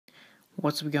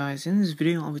What's up guys, in this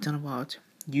video I'll be talking about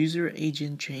user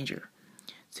agent changer.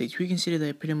 So we consider that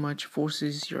it pretty much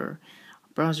forces your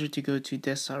browser to go to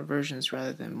desktop versions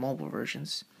rather than mobile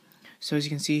versions. So as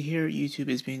you can see here, YouTube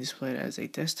is being displayed as a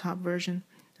desktop version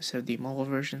instead of the mobile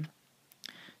version.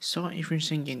 So if you're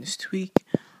interested in getting this tweak,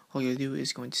 all you'll do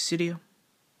is go into Cydia,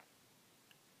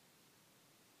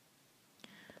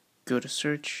 go to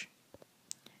search,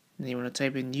 and then you want to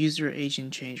type in user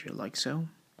agent changer like so.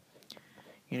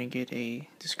 You're going to get a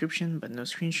description but no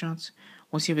screenshots.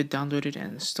 Once you have it downloaded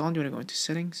and installed, you want to go into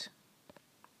settings.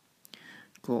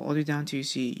 Go all the way down to you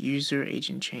see user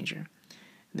agent changer.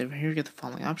 And then from here you get the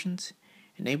following options: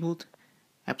 enabled,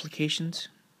 applications,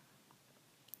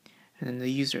 and then the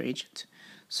user agent.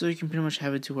 So you can pretty much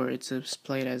have it to where it's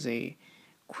displayed as a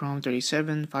Chrome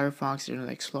 37, Firefox, Internet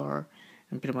Explorer,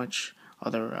 and pretty much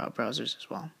other browsers as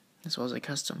well as a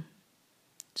custom.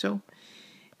 So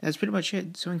that's pretty much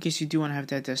it. So in case you do want to have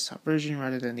that desktop version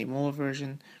rather than the mobile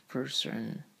version for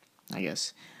certain,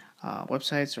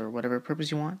 websites or whatever purpose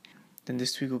you want, then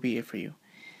this tweak will be it for you.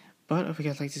 But if you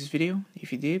guys liked this video,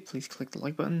 if you did, please click the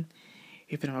like button.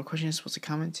 If you have any more questions, post a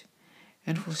comment.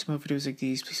 And for some more videos like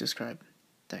these, please subscribe.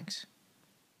 Thanks.